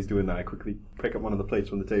around, and while he's doing that, I quickly pick up one of the plates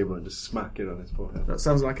from the table and just smack it on his forehead. That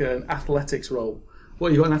sounds like an athletics roll.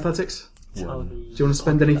 What, you got in athletics? Do you want to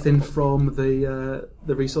spend anything from the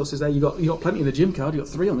resources there? You got plenty in the gym card. You got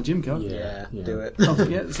 3 on the gym card. Yeah. Do it. Oh,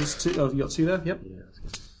 yeah, this is 2. Oh, you got 2 there. Yep. Yeah,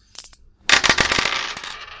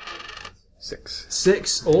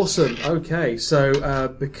 6. Awesome. Okay, so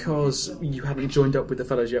because you haven't joined up with the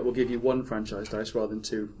fellows yet, we'll give you 1 franchise dice rather than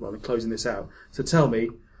 2, rather than closing this out. So tell me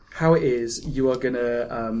how it is you are going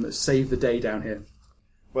to save the day down here.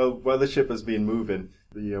 Well, while the ship has been moving,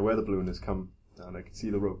 the weather balloon has come down. I can see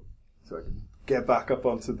the rope, so I can get back up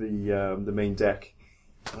onto the main deck.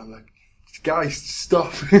 And I'm like, guys,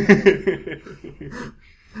 stop!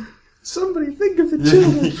 Somebody think of the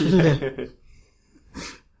children.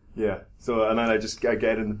 Yeah. So and then I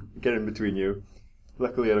get in between you.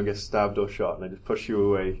 Luckily, I don't get stabbed or shot, and I just push you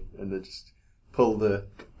away, and I just pull the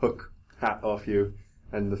hook hat off you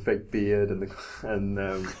and the fake beard,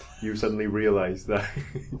 and you suddenly realise that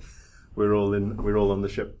we're all on the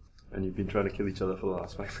ship, and you've been trying to kill each other for the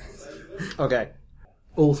last 5 minutes. Okay.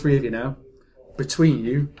 All 3 of you now, between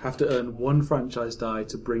you, have to earn 1 franchise die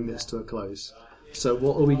to bring this to a close. So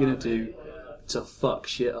what are we going to do to fuck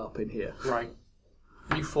shit up in here? Right.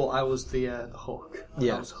 You thought I was the Hook.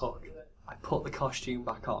 Yeah. I was Hook. I put the costume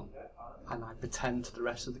back on, and I pretend to the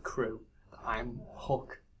rest of the crew that I'm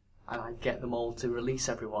Hook, and I get them all to release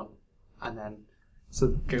everyone, and then... So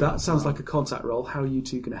that sounds like a contact roll. How are you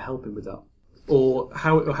two going to help him with that? Or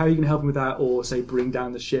how are you going to help him with that, or say bring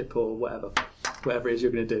down the ship, or whatever it is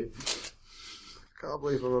you're going to do? Can't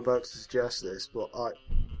believe I'm about to suggest this, but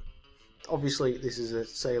obviously this is a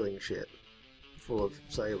sailing ship full of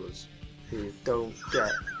sailors who don't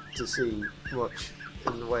get to see much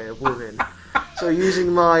in the way of women. So using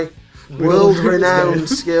my world-renowned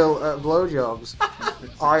skill at blowjobs,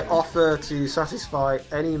 I offer to satisfy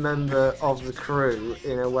any member of the crew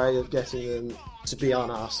in a way of getting them to be on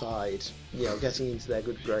our side, getting into their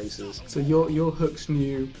good graces. So you're Hook's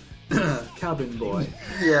new cabin boy.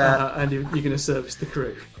 Yeah. And you're going to service the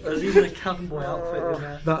crew. There's even a cabin boy outfit in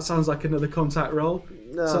there. That sounds like another contact roll.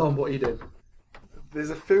 No. Tom, what are you doing? there's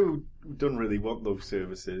a few who don't really want those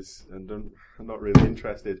services and are not really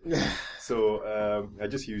interested. So I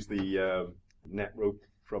just use the net rope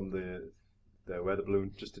from the weather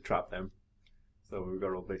balloon just to trap them. So we've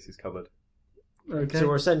got all bases covered. Okay.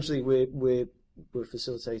 So essentially we're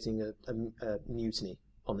facilitating a mutiny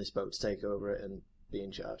on this boat to take over it and be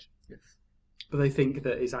in charge. Yes. But they think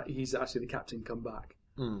that he's actually the captain come back.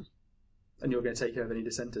 Mm. And you're going to take care of any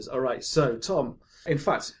dissenters. All right, so Tom, in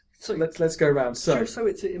fact, let's go around. So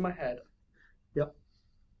it's in my head. Yep.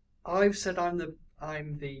 I've said I'm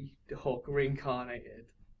the Hook reincarnated,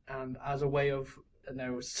 and as a way of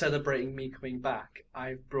celebrating me coming back,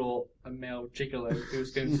 I've brought a male gigolo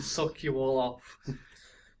who's going to suck you all off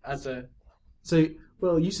as a. So,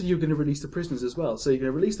 well, you said you were going to release the prisoners as well. So you're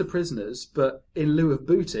going to release the prisoners, but in lieu of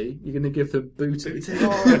booty, you're going to give them booty.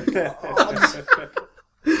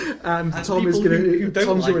 And Tom is going to. Who don't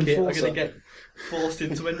Tom's your like it are enforcer. going to get forced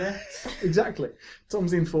into a net. Exactly.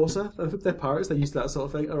 Tom's the enforcer. They're pirates. They're used to that sort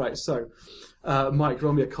of thing. All right. So, Mike,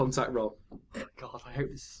 roll me a contact roll. God, I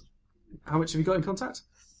hope this. How much have you got in contact?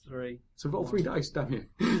 3. So roll 3 dice, damn you.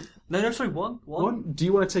 No, sorry, one. One. Do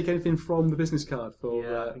you want to take anything from the business card?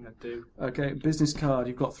 Yeah, I think I do. Okay, business card.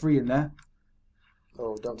 You've got 3 in there.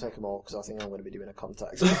 Oh, don't take them all, because I think I'm going to be doing a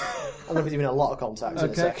contact. I'm going to be doing a lot of contacts in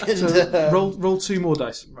a Okay. second. So roll 2 more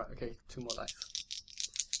dice. Right, okay, 2 more dice.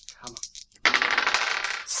 Hammer.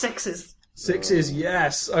 6s. 6s,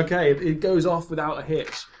 yes. Okay, it goes off without a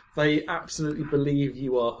hitch. They absolutely believe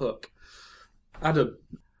you are Hook. Adam,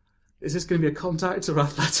 is this going to be a contact or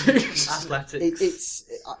athletics? Athletics.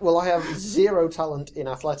 Well, I have 0 talent in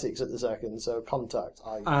athletics at the second, so contact.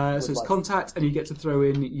 So it's contact, and you get to throw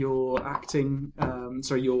in your acting,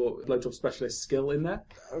 your blowjob specialist skill in there.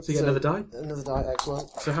 So you get another die. Another die, excellent.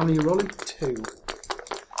 So how many are you rolling? 2.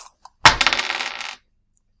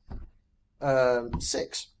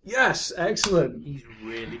 6. Yes, excellent. He's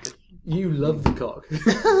really good. You love the cock.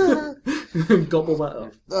 Gobble that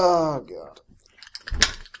up. Oh, God.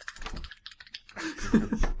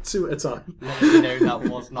 2 at a time. Let me know that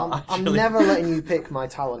was not I'm actually. never letting you pick my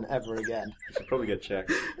talent ever again. Should probably get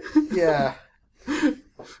checked. Yeah.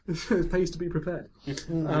 It pays to be prepared.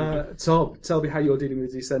 Tom, tell me how you're dealing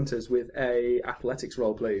with these centres with a athletics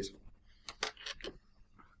roll, please.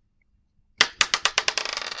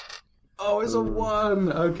 Oh, it's a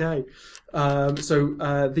 1. Okay.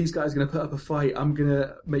 So these guys are going to put up a fight. I'm going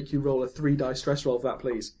to make you roll a 3 die stress roll for that,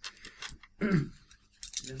 please. You're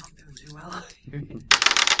not doing too well.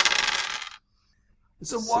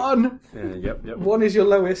 It's a 1. Yep. 1 is your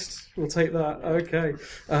lowest. We'll take that. Okay.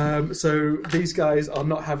 So these guys are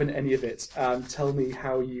not having any of it. Tell me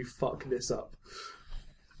how you fuck this up.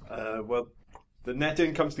 Well, the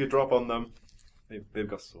netting comes to a drop on them. They've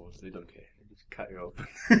got swords. They don't care. They just cut you open.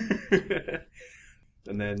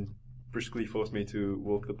 And then briskly force me to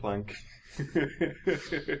walk the plank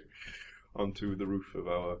onto the roof of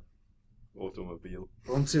our automobile.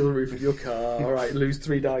 Onto the roof of your car. All right, lose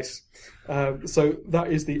 3 dice. So that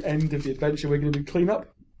is the end of the adventure. We're going to do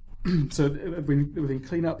cleanup. So within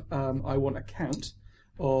cleanup, I want a count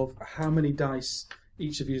of how many dice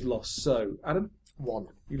each of you's lost. So, Adam? 1.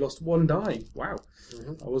 You lost 1 die. Wow.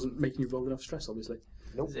 Mm-hmm. I wasn't making you roll enough stress, obviously.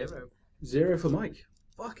 Nope. 0. 0 for Mike.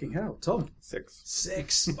 Fucking hell. Tom? 6.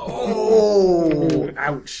 6. Oh!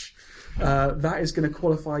 Ouch. That is going to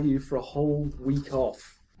qualify you for a whole week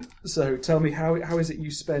off. So tell me, how is it you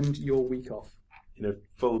spend your week off? In a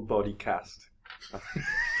full body cast.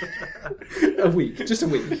 A week. Just a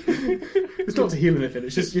week. It's not to heal anything.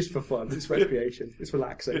 It's just for fun. It's recreation. It's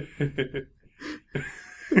relaxing.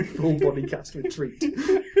 Full body cast retreat.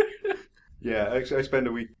 Yeah, actually, I spend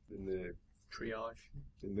a week in the Triage.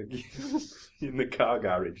 in the car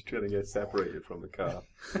garage trying to get separated from the car.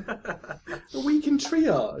 A week in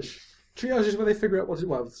triage. Triage is where they figure out what to do.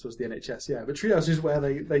 Well, this was the NHS, yeah. But triage is where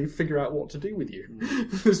they figure out what to do with you.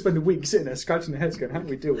 They spend a week sitting there scratching their heads going, how do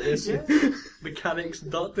we deal with this? Yeah. Mechanics,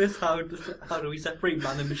 doctors, how do we separate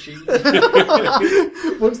man and machine?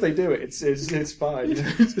 Once they do it, it's fine.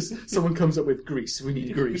 Just, someone comes up with grease. We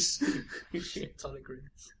need grease. Shit ton of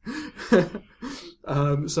grease.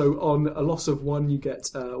 So on a loss of 1, you get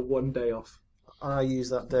 1 day off. I use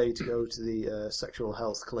that day to go to the sexual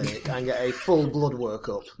health clinic and get a full blood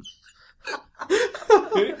workup.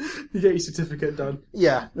 You get your certificate done.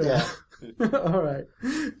 Yeah. All right.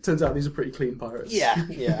 Turns out these are pretty clean pirates. Yeah.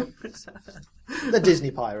 They're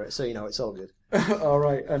Disney pirates, so it's all good. All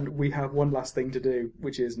right, and we have one last thing to do,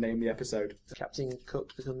 which is name the episode. Captain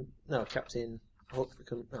Hook become... No, Captain Hook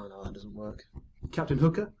become... No, that doesn't work. Captain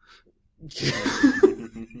Hooker?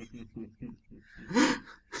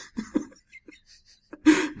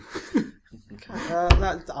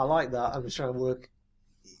 I like that. I'm just trying to work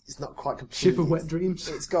not quite complete. Ship of Wet Dreams.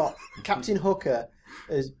 It's got Captain Hooker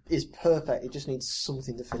is perfect. It just needs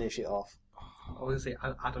something to finish it off. I was going to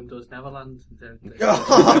say Adam Does Neverland.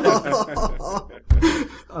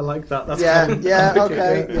 I like that. That's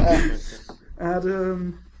Okay. Yeah.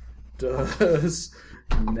 Adam Does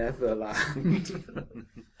Neverland.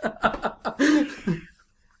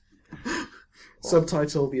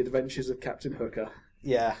 Subtitle: The Adventures of Captain Hooker.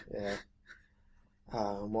 Yeah.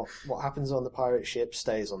 What happens on the pirate ship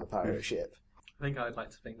stays on the pirate ship. I think I'd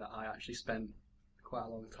like to think that I actually spent quite a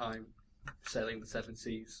long time sailing the seven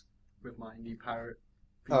seas with my new pirate.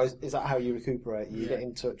 Oh, is that how you recuperate? You get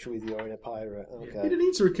in touch with you're in a pirate. You Okay. don't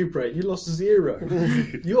need to recuperate. You lost 0.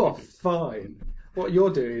 You are fine. What you're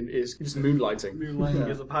doing is just moonlighting. Moonlighting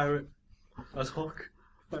as a pirate, as Hook.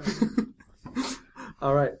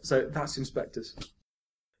 All right, so that's Inspectors.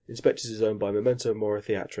 Inspectors is owned by Memento Mori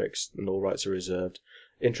Theatrics, and all rights are reserved.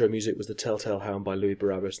 Intro music was The Telltale Hound by Louis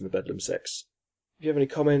Barabbas and the Bedlam Six. If you have any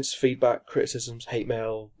comments, feedback, criticisms, hate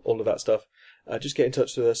mail, all of that stuff, just get in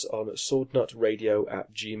touch with us on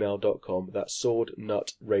swordnutradio@gmail.com. That's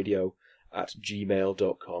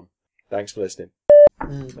swordnutradio@gmail.com. Thanks for listening.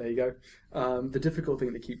 There you go. The difficult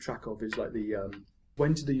thing to keep track of is like the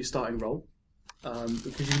when to do your starting roll,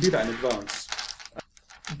 because you can do that in advance.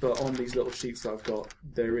 But on these little sheets that I've got,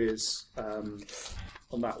 there is on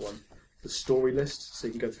that one the story list, so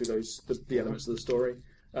you can go through those the elements of the story.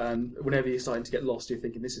 And whenever you're starting to get lost, you're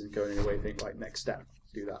thinking this isn't going anywhere. You think, right, next step,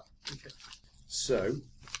 do that. Okay. So,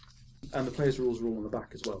 and the players' rules are all on the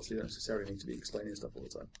back as well, so you don't necessarily need to be explaining stuff all the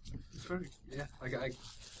time. It's very, yeah.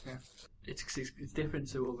 It's different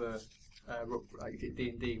to other like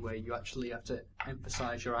D&D, where you actually have to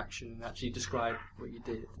emphasise your action and actually describe what you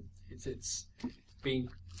did. It's being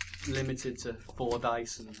limited to 4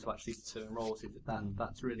 dice and to actually turn rolls.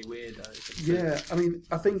 That's really weird. Yeah, I mean,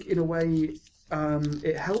 I think in a way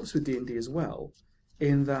it helps with D&D as well,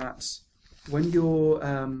 in that when you're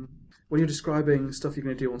describing stuff you're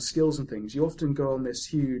going to do on skills and things, you often go on this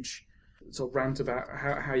huge sort of rant about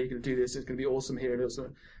how you're going to do this. It's going to be awesome here and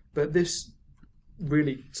awesome. But this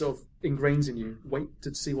really sort of ingrains in you. Wait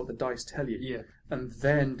to see what the dice tell you, and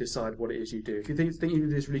then decide what it is you do. If you think you do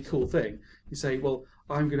this really cool thing, you say, well,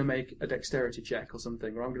 I'm going to make a dexterity check or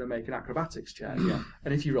something, or I'm going to make an acrobatics check.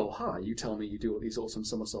 And if you roll high, you tell me you do all these awesome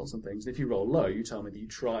somersaults and things. And if you roll low, you tell me that you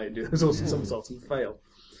try and do those awesome somersaults and fail.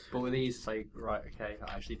 But with these, it's like, right, okay,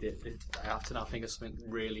 I actually did. I have to now think of something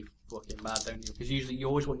really fucking mad, don't you? Because usually you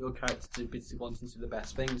always want your character to be wanting to do the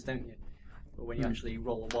best things, don't you? But when you actually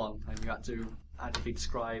roll a 1 and you have to actually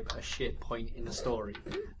describe a shit point in the story,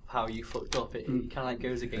 how you fucked up, it kind of like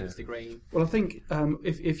goes against the grain. Well, I think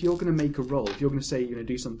if you're going to make a roll, if you're going to say you're going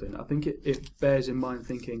to do something, I think it bears in mind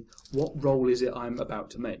thinking, what role is it I'm about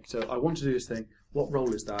to make? So I want to do this thing, what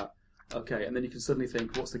role is that? Okay, and then you can suddenly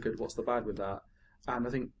think, what's the good, what's the bad with that? And I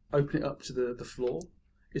think open it up to the floor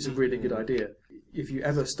is a really good idea. If you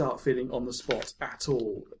ever start feeling on the spot at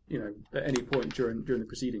all, at any point during the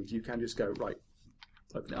proceedings, you can just go, right,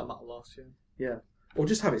 open it up. I'm at a loss, Yeah. Or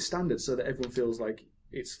just have it standard so that everyone feels like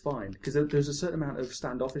it's fine. Because there's a certain amount of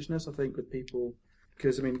standoffishness, I think, with people.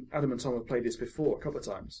 Because, I mean, Adam and Tom have played this before a couple of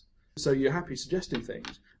times. So you're happy suggesting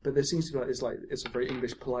things, but there seems to be it's a very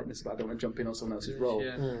English politeness about I don't want to jump in on someone else's role.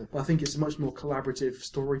 But I think it's much more collaborative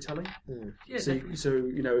storytelling. Yeah, so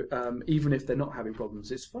even if they're not having problems,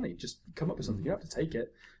 it's funny. Just come up with something. You have to take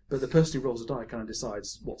it, but the person who rolls a die kind of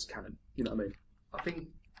decides what's canon. You know what I mean? I think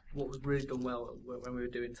what was really done well when we were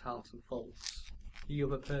doing talents and faults, the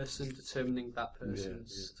other person determining that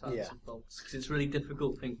person's talents and faults, because it's a really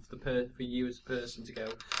difficult thing for you as a person to go,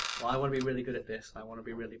 well, I want to be really good at this, and I want to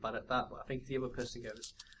be really bad at that. But I think the other person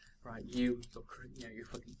goes, right, you're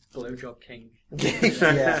fucking blowjob king.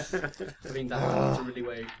 Yeah. I think that's a really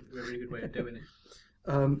good way of doing it.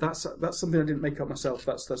 That's something I didn't make up myself.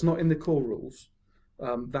 That's not in the core rules.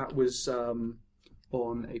 That was on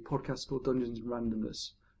a podcast called Dungeons and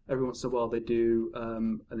Randomness. Every once in a while they do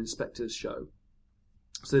an inspector's show.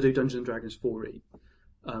 So they do Dungeons and Dragons 4E.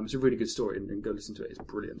 It's a really good story, and go listen to it. It's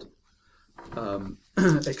brilliant.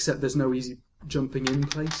 Except there's no easy jumping in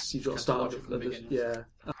place. You've got to start from the beginning.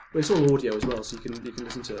 But it's all audio as well, so you can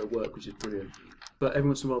listen to it at work, which is brilliant. But every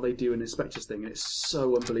once in a while they do an inspector's thing, and it's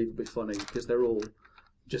so unbelievably funny because they're all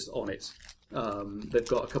just on it. They've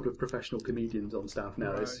got a couple of professional comedians on staff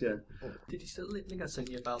now. Right. Did you still think I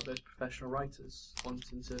sent you about those professional writers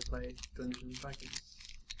wanting to play Dungeons and Dragons?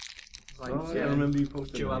 I remember you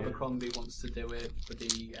posted Joe that, Abercrombie wants to do it, but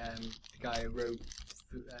the guy who wrote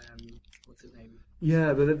what's his name?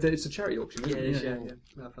 Yeah, but it's a charity auction, isn't it?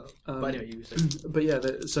 Yeah. But anyway, you said. But yeah,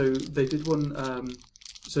 so they did one.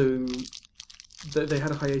 So they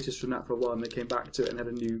had a hiatus from that for a while, and they came back to it and had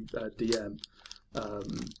a new DM. I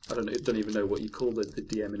don't even know what you call the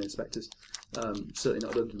DM in Inspectors. Certainly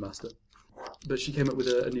not a Dungeon Master. But she came up with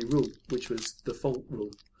a new rule, which was the fault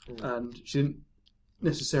rule, and she didn't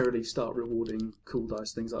necessarily start rewarding cool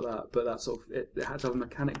dice, things like that. But that sort of it had to have a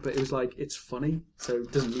mechanic. But it was like it's funny, so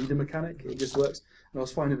it doesn't need a mechanic. It just works. And I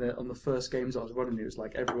was finding that on the first games I was running, it was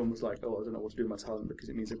like everyone was like, "Oh, I don't know what to do with my talent because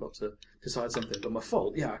it means I've got to decide something." But my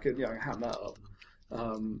fault, I can hand that up.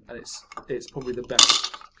 And it's probably the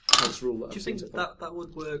best rule that I've seen. Do you think that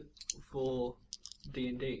would work for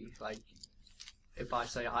D&D? Like, if I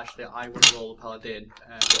say, actually, I want to roll a paladin,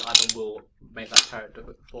 but Adam will make that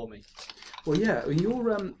character for me. Well, yeah, your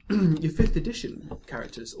 5th edition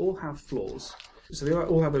characters all have flaws. So they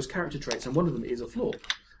all have those character traits, and one of them is a flaw.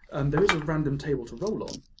 There is a random table to roll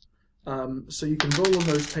on. So you can roll on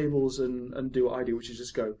those tables and do what I do, which is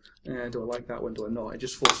just go, do I like that one, do I not? It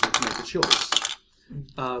just forces you to make a choice.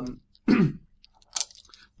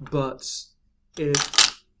 But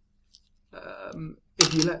if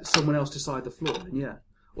you let someone else decide the flaw, then yeah.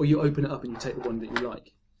 Or you open it up and you take the one that you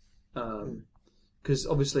like. Because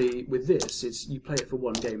obviously with this, it's you play it for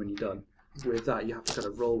one game and you're done. With that, you have to kind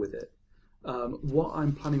of roll with it. What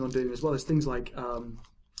I'm planning on doing as well is things like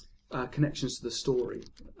connections to the story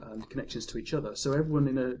and connections to each other. So everyone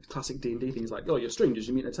in a classic D&D thing is like, oh, you're strangers,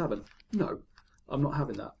 you meet in a tavern. No, I'm not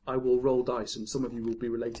having that. I will roll dice, and some of you will be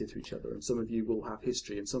related to each other, and some of you will have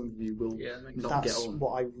history, and some of you will not get on. That's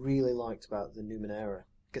what I really liked about the Numenera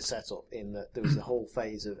setup, in that there was the whole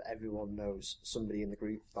phase of everyone knows somebody in the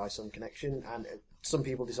group by some connection, and some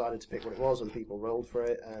people decided to pick what it was, other people rolled for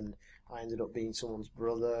it, and I ended up being someone's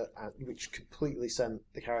brother, which completely sent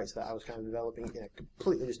the character that I was kind of developing in a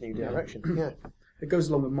completely just new direction. Yeah. It goes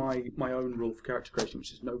along with my own rule for character creation,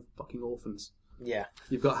 which is no fucking orphans. Yeah.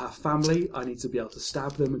 You've got to have family. I need to be able to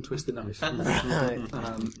stab them and twist the knife. Right.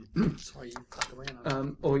 Sorry, you cut away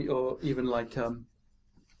now. Or even like, you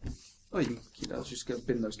can just go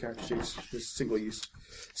bin those character sheets. There's single use.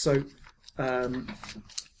 So,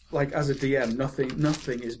 like as a DM,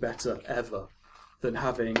 nothing is better ever than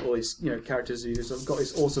having all these characters who have got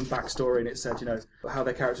this awesome backstory, and it said how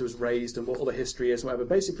their character was raised and what all the history is, and whatever.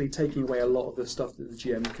 Basically, taking away a lot of the stuff that the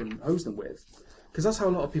GM can hose them with. Because that's how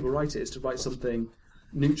a lot of people write it, is to write something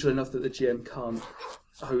neutral enough that the GM can't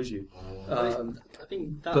hose you. I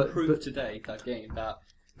think that proved today, that game, that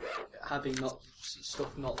having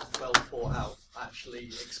stuff not well thought out actually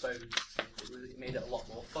exposed, it made it a lot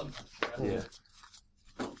more fun.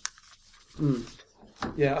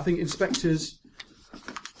 Yeah, I think Inspectors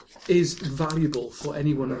is valuable for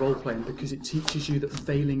anyone role-playing because it teaches you that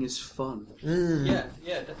failing is fun. Yeah,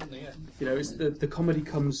 definitely, yeah. It's the comedy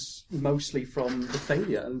comes mostly from the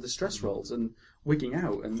failure and the stress rolls and wigging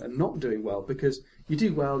out and not doing well, because you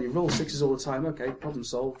do well, you roll sixes all the time, okay, problem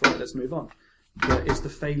solved, right, let's move on. But it's the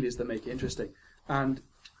failures that make it interesting. And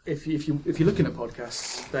if you're looking at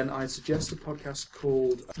podcasts, then I'd suggest a podcast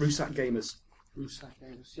called Rusak Gamers. Rusak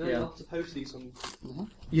Gamers. Yeah, you'll have to post these on.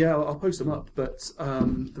 Yeah, I'll post them up. But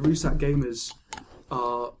the Rusak Gamers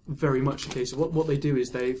are very much a case of what they do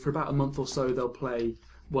is they, for about a month or so, they'll play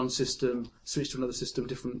one system, switch to another system,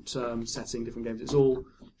 different setting, different games. It's all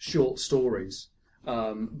short stories,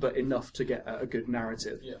 but enough to get a good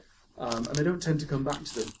narrative. Yeah. And they don't tend to come back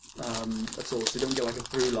to them at all, so you don't get like a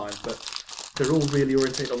through line. But they're all really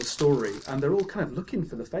orientated on the story, and they're all kind of looking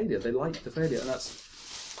for the failure. They like the failure, and that's.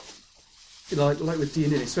 Like with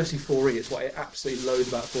D&D, especially 4E, it's what I absolutely loathe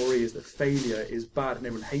about 4E is that failure is bad and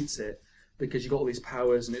everyone hates it because you've got all these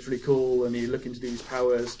powers and it's really cool and you're looking to do these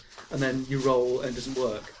powers and then you roll and it doesn't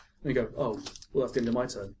work. And you go, oh, well, that's the end of my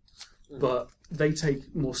turn. But they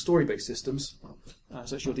take more story-based systems,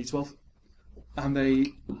 so it's your D12, and they...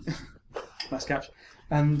 nice catch.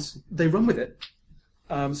 And they run with it.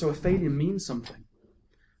 So a failure means something.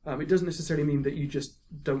 It doesn't necessarily mean that you just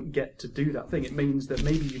don't get to do that thing. It means that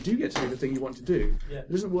maybe you do get to do the thing you want to do. Yeah. It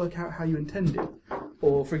doesn't work out how you intended.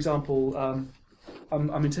 Or, for example,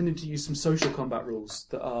 I'm intending to use some social combat rules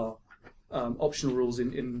that are optional rules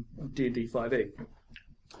in D&D 5e.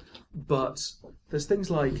 But there's things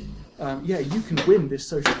like, you can win this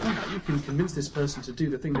social combat. You can convince this person to do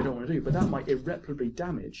the thing they don't want to do, but that might irreparably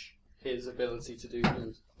damage his ability to do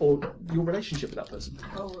things, or your relationship with that person.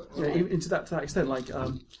 Even to that extent, like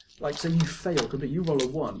say you fail completely, you roll a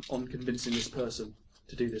 1 on convincing this person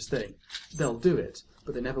to do this thing, they'll do it,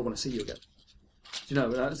 but they never want to see you again.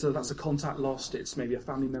 So that's a contact lost. It's maybe a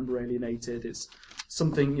family member alienated. It's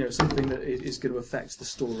something that is going to affect the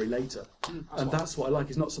story later. That's what I like.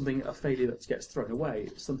 It's not a failure that gets thrown away.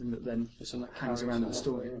 It's something that then hangs around in the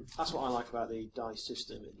story. That's what I like about the dice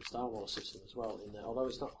system in the Star Wars system as well. In that, although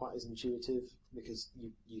it's not quite as intuitive because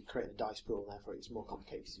you create a dice pool and therefore it's more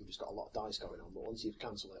complicated because you've just got a lot of dice going on. But once you've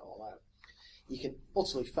cancelled it all out, you can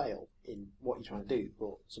utterly fail in what you're trying to do,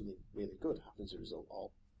 but something really good happens as a result. Or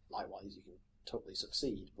likewise, you can totally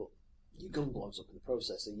succeed, but your gun blows up in the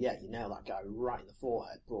process. So yeah, you nail that guy right in the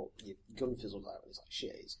forehead, but your gun fizzles out and it's like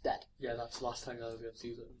shit, it's dead. Yeah, that's the last time I'll be able to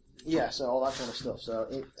use it. Yeah, so all that kind of stuff. So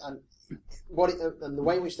and the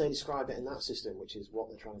way in which they describe it in that system, which is what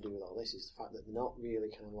they're trying to do with all this, is the fact that they're not really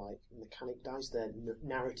kind of like mechanic dice; they're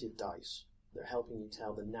narrative dice. They're helping you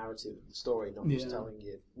tell the narrative of the story, not just telling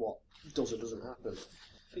you what does or doesn't happen.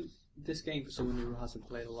 I think this game, for someone who hasn't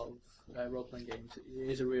played a lot of role-playing games, it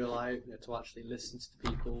is a real eye-opener to actually listen to the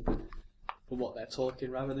people for what they're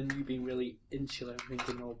talking, rather than you being really insular and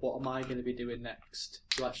thinking, oh, what am I going to be doing next?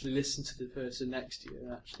 To actually listen to the person next to you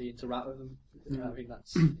and actually interact with them. I think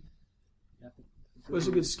that's... Well, it's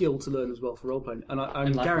a good skill to learn as well for role-playing, and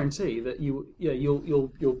I guarantee that you'll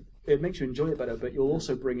it makes you enjoy it better, but you'll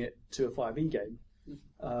also bring it to a 5e game,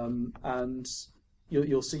 and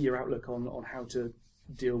you'll see your outlook on how to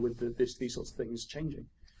deal with these sorts of things changing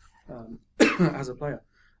as a player.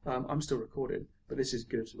 I'm still recording, but this is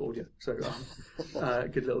good audio, so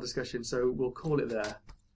good little discussion. So we'll call it there.